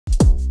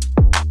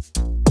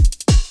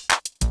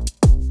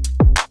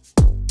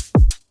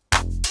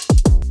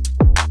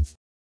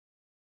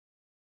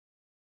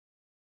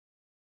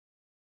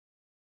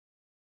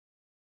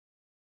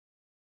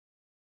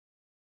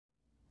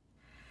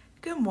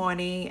Good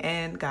morning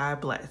and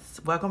God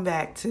bless. Welcome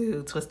back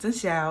to Twist and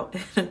Shout.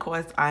 And of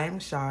course, I am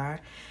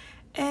Shar.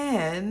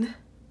 And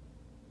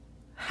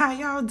how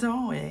y'all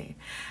doing?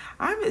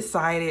 I'm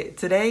excited.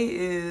 Today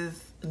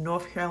is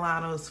North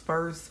Carolina's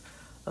first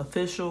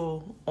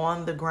official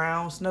on the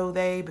ground snow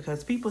day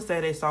because people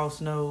say they saw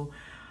snow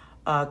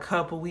a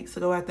couple weeks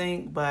ago, I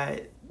think,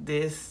 but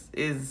this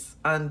is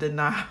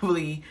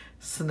undeniably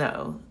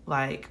snow.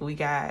 Like, we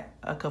got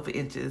a couple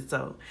inches.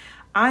 So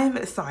I'm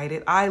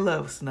excited. I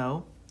love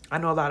snow. I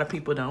know a lot of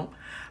people don't.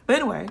 But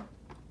anyway,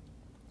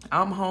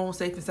 I'm home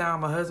safe and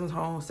sound. My husband's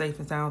home safe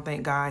and sound.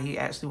 Thank God he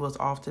actually was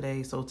off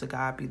today. So to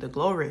God be the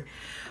glory.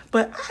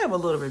 But I have a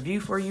little review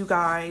for you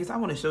guys. I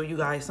want to show you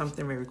guys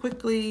something very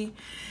quickly.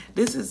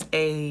 This is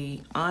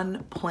a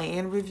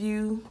unplanned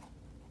review.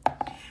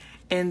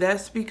 And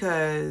that's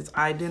because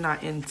I did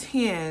not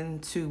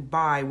intend to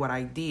buy what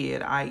I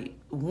did. I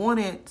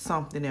wanted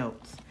something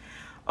else.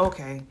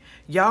 Okay.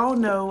 Y'all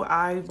know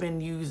I've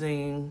been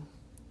using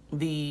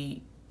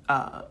the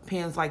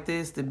pens like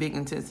this, the big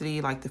intensity,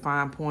 like the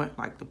fine point,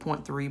 like the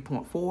 0.3,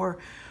 0.4,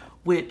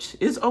 which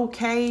is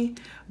okay.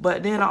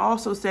 But then I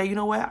also say, you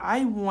know what?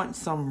 I want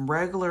some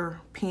regular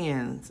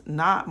pens,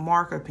 not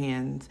marker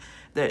pens,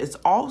 that is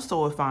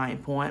also a fine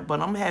point, but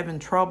I'm having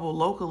trouble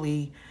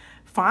locally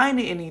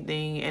finding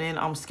anything. And then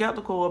I'm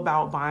skeptical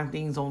about buying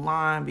things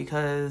online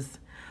because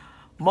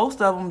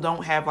most of them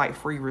don't have like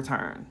free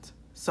returns.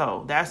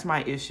 So that's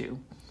my issue.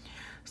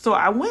 So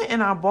I went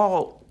and I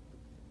bought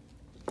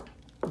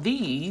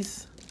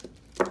these.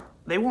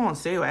 They were on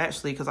sale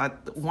actually because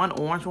one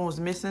orange one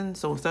was missing.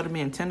 So instead of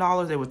being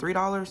 $10, they were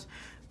 $3,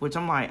 which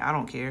I'm like, I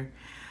don't care.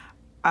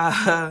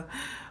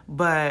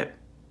 But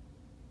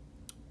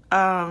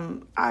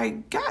I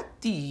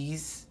got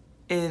these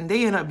and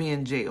they end up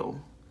being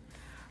gel.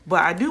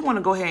 But I do want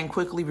to go ahead and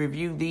quickly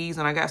review these,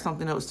 and I got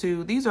something else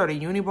too. These are the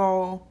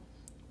Uniball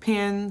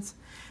pens,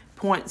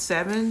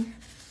 0.7,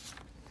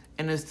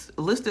 and it's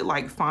listed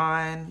like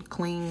fine,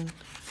 clean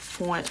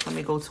point. Let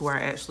me go to where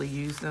I actually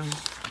use them.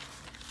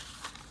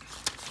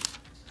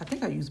 I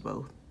think I used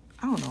both.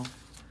 I don't know.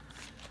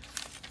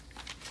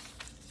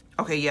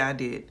 Okay, yeah, I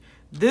did.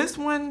 This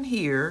one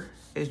here,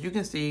 as you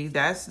can see,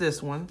 that's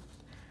this one.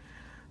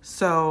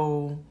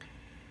 So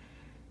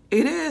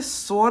it is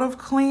sort of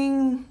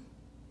clean.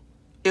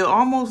 It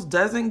almost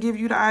doesn't give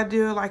you the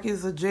idea like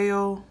it's a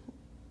gel,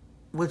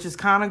 which is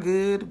kind of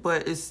good,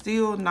 but it's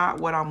still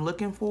not what I'm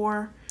looking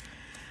for.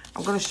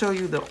 I'm going to show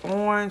you the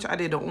orange. I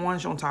did the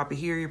orange on top of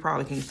here. You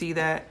probably can't see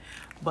that,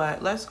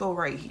 but let's go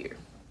right here.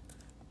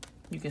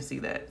 You can see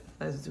that.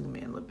 Let's zoom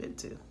in a little bit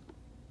too.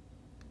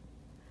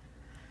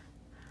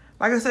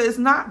 Like I said, it's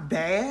not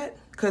bad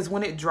because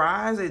when it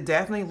dries, it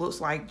definitely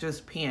looks like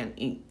just pen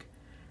ink.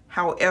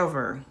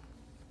 However,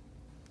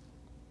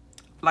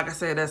 like I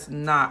said, that's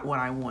not what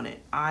I wanted.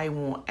 I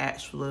want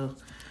actual,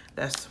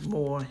 that's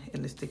more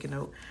in the sticky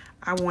note.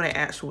 I wanted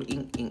actual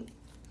ink.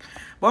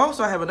 But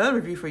also I have another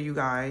review for you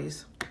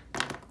guys.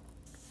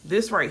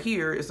 This right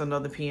here is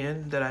another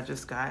pen that I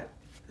just got.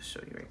 I'll show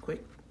you right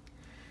quick.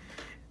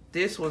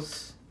 This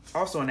was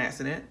also an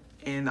accident,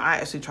 and I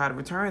actually tried to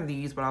return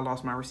these, but I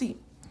lost my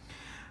receipt.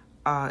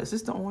 Is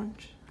this the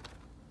orange?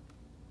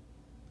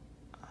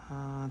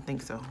 I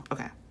think so.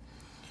 Okay. It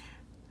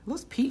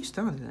looks peach,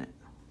 doesn't it?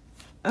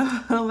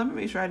 Let me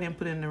make sure I didn't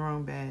put it in the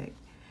wrong bag.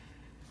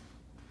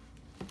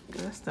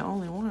 That's the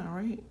only one,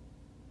 right?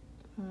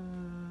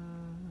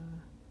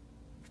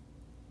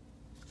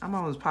 I'm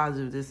almost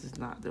positive this is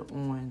not the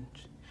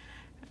orange.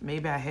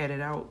 Maybe I had it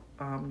out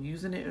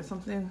using it or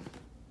something.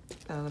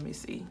 Let me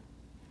see.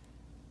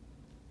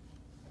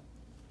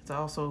 To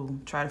also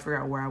try to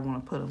figure out where I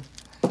want to put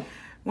them.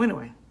 Well,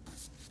 anyway.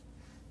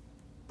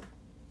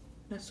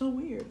 That's so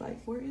weird.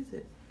 Like, where is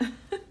it?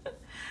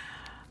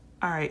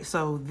 All right,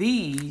 so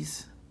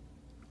these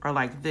are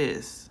like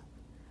this.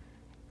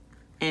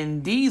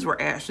 And these were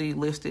actually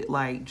listed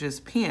like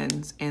just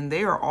pens, and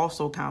they are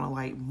also kind of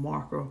like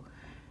marker,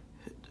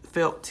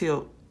 felt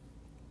tip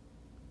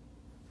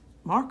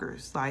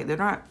markers. Like, they're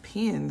not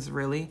pens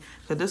really,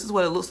 but this is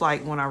what it looks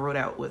like when I wrote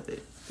out with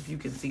it, if you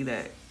can see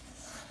that.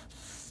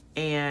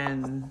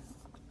 And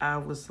I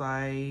was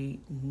like,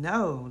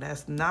 no,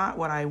 that's not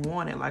what I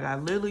wanted. Like, I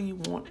literally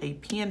want a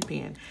pen.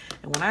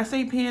 And when I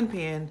say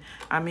pen,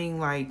 I mean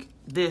like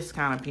this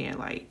kind of pen,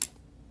 like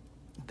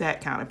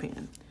that kind of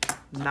pen,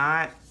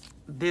 not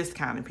this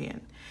kind of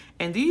pen.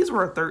 And these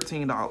were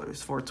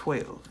 $13 for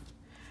 12,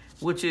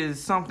 which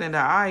is something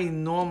that I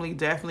normally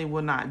definitely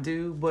would not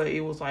do. But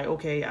it was like,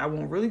 okay, I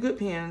want really good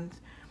pens.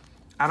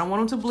 I don't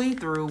want them to bleed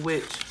through,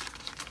 which,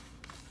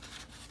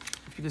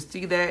 if you can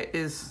see, that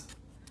is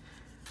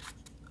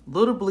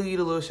little bleed,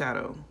 a little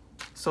shadow.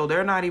 So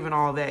they're not even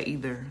all that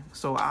either.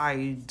 So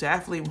I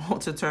definitely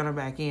want to turn them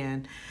back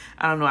in.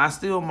 I don't know. I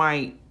still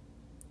might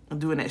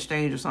do an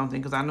exchange or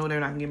something because I know they're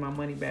not going to get my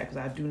money back because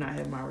I do not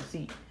have my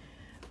receipt.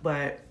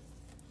 But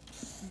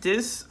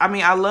this, I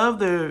mean, I love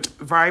the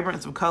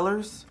vibrance of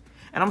colors.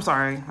 And I'm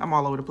sorry, I'm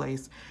all over the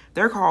place.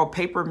 They're called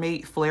Paper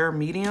Mate Flair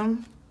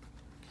Medium.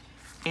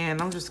 And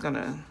I'm just going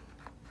to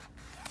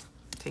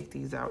take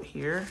these out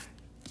here.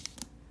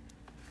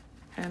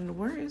 And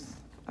where is,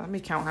 let me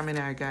count how many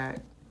I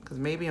got, because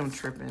maybe I'm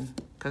tripping,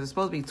 because it's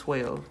supposed to be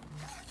 12.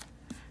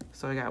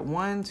 So I got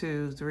 1,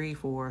 2, 3,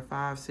 4,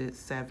 5, 6,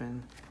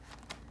 7,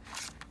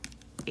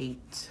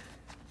 8,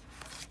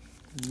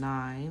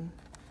 9,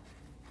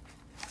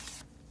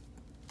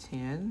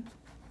 10,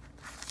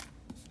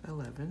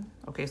 11.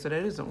 Okay, so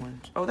that is the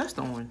orange. Oh, that's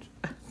the orange.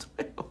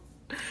 12.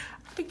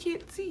 I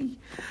can't see.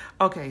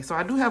 Okay, so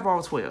I do have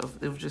all 12.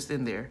 It was just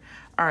in there.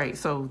 All right,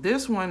 so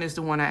this one is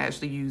the one I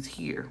actually use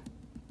here.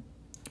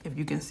 If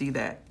you can see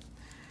that.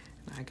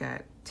 I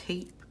got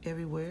tape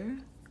everywhere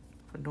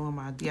for doing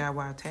my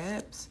DIY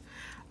tabs.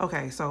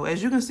 Okay, so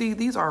as you can see,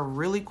 these are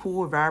really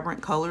cool,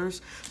 vibrant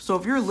colors. So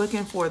if you're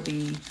looking for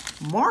the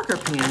marker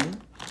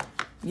pen,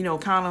 you know,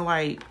 kind of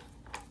like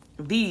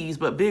these,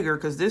 but bigger,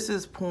 because this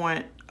is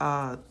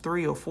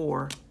 0.3 or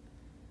 4,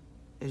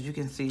 as you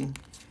can see.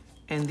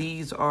 And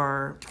these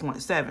are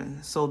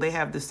 0.7. So they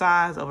have the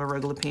size of a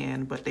regular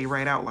pen, but they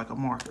write out like a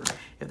marker.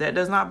 If that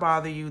does not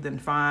bother you, then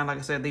fine. Like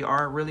I said, they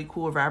are really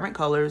cool, vibrant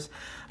colors,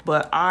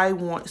 but I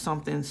want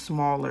something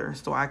smaller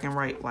so I can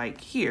write like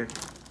here.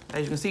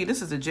 As you can see,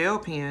 this is a gel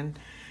pen,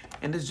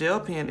 and this gel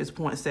pen is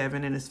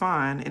 0.7 and it's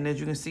fine. And as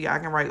you can see, I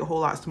can write a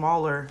whole lot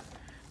smaller.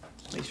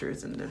 Make sure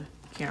it's in the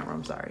camera,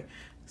 I'm sorry.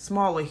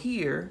 Smaller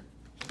here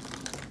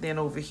than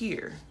over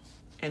here.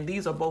 And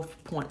these are both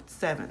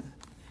 0.7.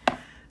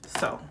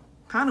 So,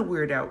 kind of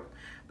weird out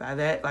by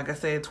that. Like I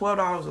said,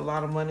 $12 is a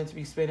lot of money to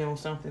be spending on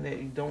something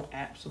that you don't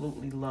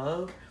absolutely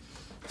love.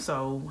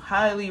 So,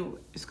 highly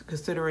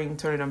considering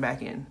turning them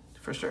back in,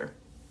 for sure.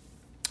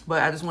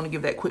 But I just want to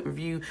give that quick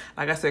review.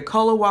 Like I said,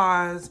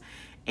 color-wise,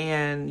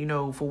 and, you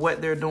know, for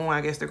what they're doing,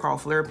 I guess they're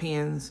called Flair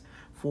pens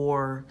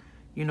for,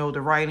 you know, the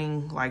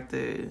writing, like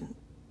the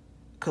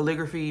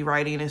calligraphy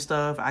writing and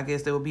stuff. I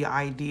guess there would be an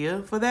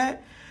idea for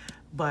that.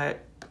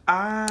 But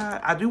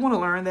I do want to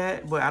learn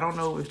that, but I don't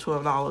know if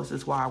 $12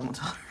 is why I want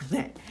to learn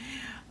that.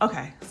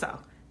 Okay, so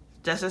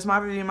that's just my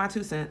review, my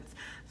 2 cents.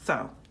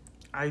 So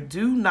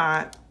I'm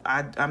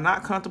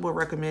not comfortable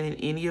recommending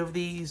any of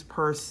these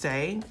per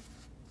se.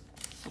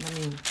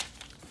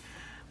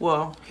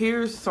 Well,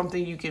 here's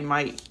something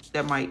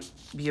that might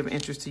be of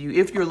interest to you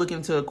if you're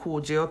looking to a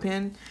cool gel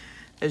pen.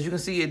 As you can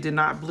see, it did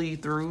not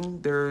bleed through.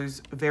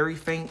 There's very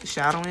faint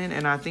shadowing,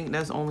 and I think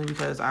that's only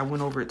because I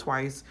went over it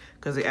twice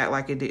because it acted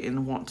like it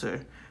didn't want to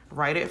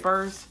write at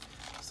first.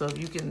 So if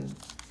you can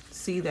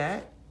see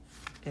that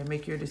and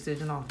make your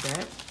decision off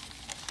that.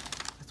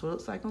 That's what it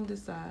looks like on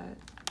this side.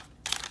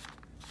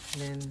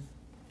 And then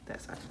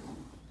that side.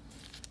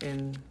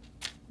 And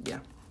yeah.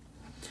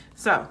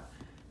 So,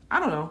 I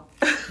don't know.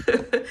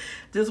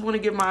 Just want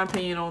to give my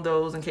opinion on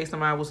those in case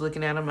somebody was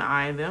looking at them and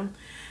eyeing them.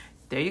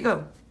 There you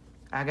go.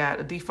 I got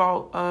a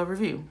default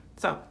review.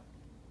 So,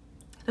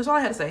 that's all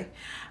I had to say.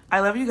 I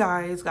love you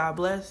guys. God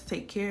bless.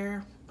 Take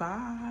care.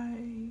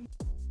 Bye.